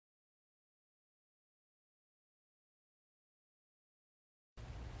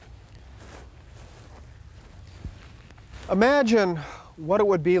Imagine what it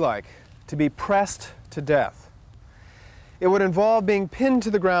would be like to be pressed to death. It would involve being pinned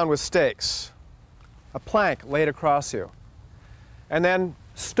to the ground with stakes, a plank laid across you, and then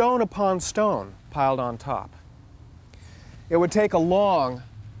stone upon stone piled on top. It would take a long,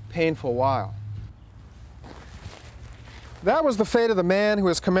 painful while. That was the fate of the man who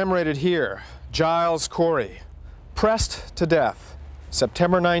is commemorated here, Giles Corey, pressed to death,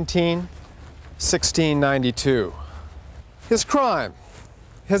 September 19, 1692. His crime,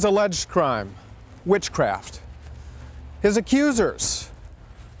 his alleged crime, witchcraft. His accusers,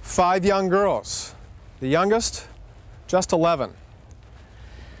 5 young girls, the youngest, just 11.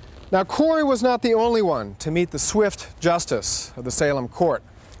 Now, Corey was not the only one to meet the swift justice of the Salem court.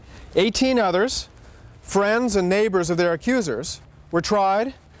 18 others, friends and neighbors of their accusers, were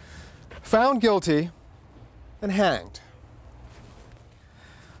tried, found guilty, and hanged.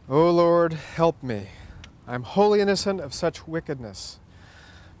 O Lord, help me. I am wholly innocent of such wickedness.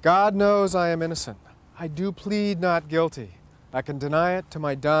 God knows I am innocent. I do plead not guilty. I can deny it to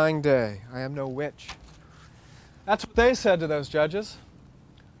my dying day. I am no witch. That's what they said to those judges.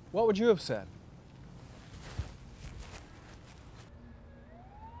 What would you have said?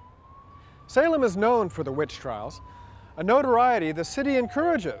 Salem is known for the witch trials, a notoriety the city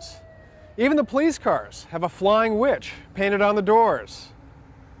encourages. Even the police cars have a flying witch painted on the doors.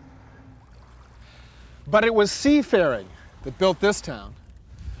 But it was seafaring that built this town.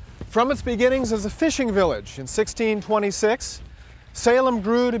 From its beginnings as a fishing village in 1626, Salem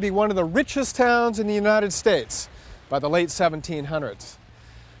grew to be one of the richest towns in the United States by the late 1700s.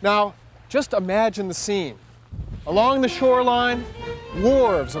 Now, just imagine the scene. Along the shoreline,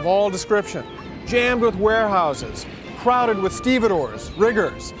 wharves of all description, jammed with warehouses, crowded with stevedores,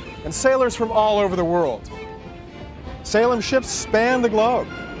 riggers, and sailors from all over the world. Salem ships span the globe: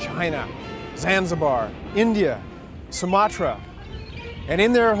 China, Zanzibar, India, Sumatra, and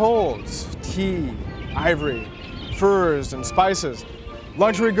in their holds, tea, ivory, furs, and spices,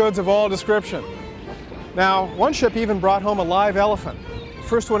 luxury goods of all description. Now, one ship even brought home a live elephant, the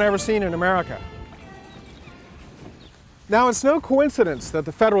first one ever seen in America. Now, it's no coincidence that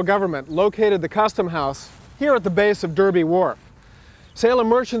the federal government located the Custom House here at the base of Derby Wharf. Salem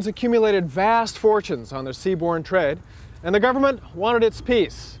merchants accumulated vast fortunes on their seaborne trade, and the government wanted its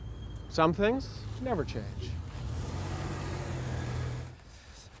piece. Some things never change.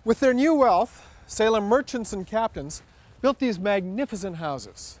 With their new wealth, Salem merchants and captains built these magnificent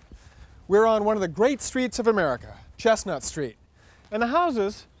houses. We're on one of the great streets of America, Chestnut Street, and the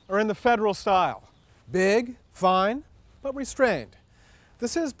houses are in the federal style. Big, fine, but restrained.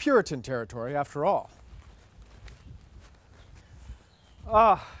 This is Puritan territory, after all.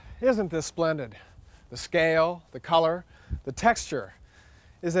 Ah, isn't this splendid? The scale, the color, the texture.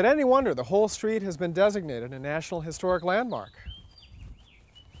 Is it any wonder the whole street has been designated a National Historic Landmark?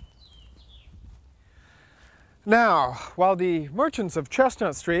 Now, while the merchants of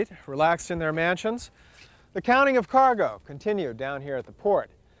Chestnut Street relaxed in their mansions, the counting of cargo continued down here at the port.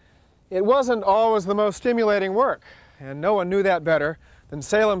 It wasn't always the most stimulating work, and no one knew that better than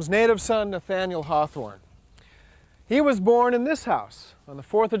Salem's native son, Nathaniel Hawthorne. He was born in this house on the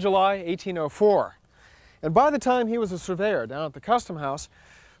 4th of July, 1804. And by the time he was a surveyor down at the Custom House,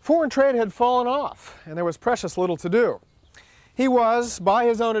 foreign trade had fallen off, and there was precious little to do. He was, by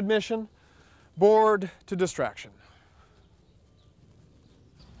his own admission, bored to distraction.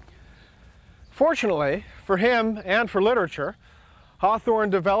 Fortunately for him and for literature, Hawthorne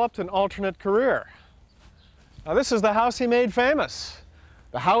developed an alternate career. Now, this is the house he made famous,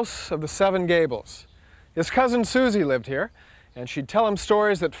 the House of the Seven Gables. His cousin Susie lived here, and she'd tell him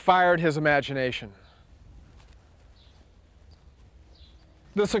stories that fired his imagination.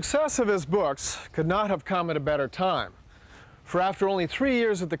 The success of his books could not have come at a better time, for after only 3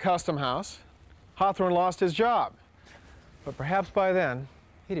 years at the Custom House, Hawthorne lost his job. But perhaps by then,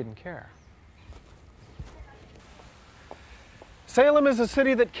 he didn't care. Salem is a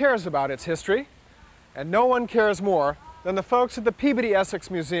city that cares about its history, and no one cares more than the folks at the Peabody Essex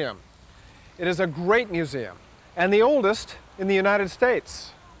Museum. It is a great museum, and the oldest in the United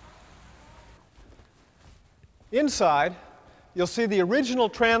States. Inside, you'll see the original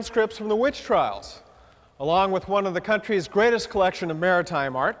transcripts from the witch trials, along with one of the country's greatest collection of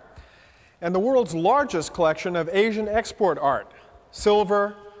maritime art, and the world's largest collection of Asian export art,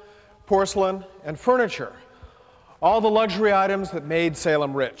 silver, porcelain, and furniture, all the luxury items that made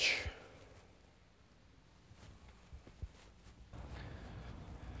Salem rich.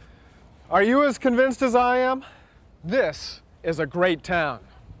 Are you as convinced as I am? This is a great town.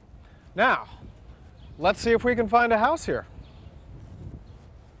 Now, let's see if we can find a house here.